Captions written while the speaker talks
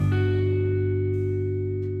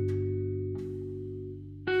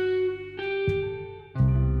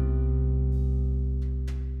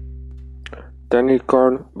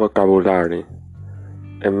Technical vocabulary: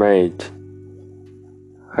 image,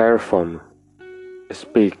 earphone,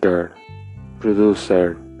 speaker,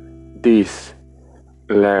 producer, disc,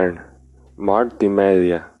 learn,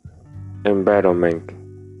 multimedia, environment,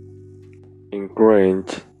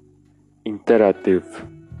 encourage, interactive,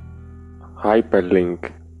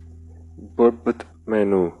 hyperlink, pop-up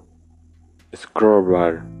menu, scroll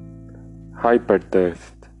bar,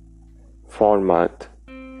 hypertext, format,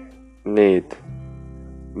 need,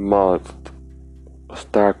 must,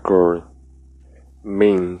 obstacle,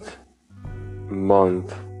 means,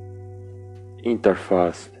 month,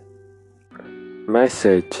 interface,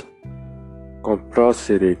 message,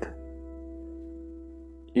 composite,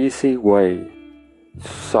 easy way,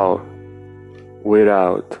 so,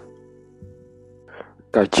 without,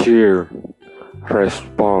 cashier,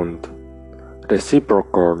 respond,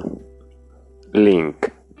 reciprocal, link.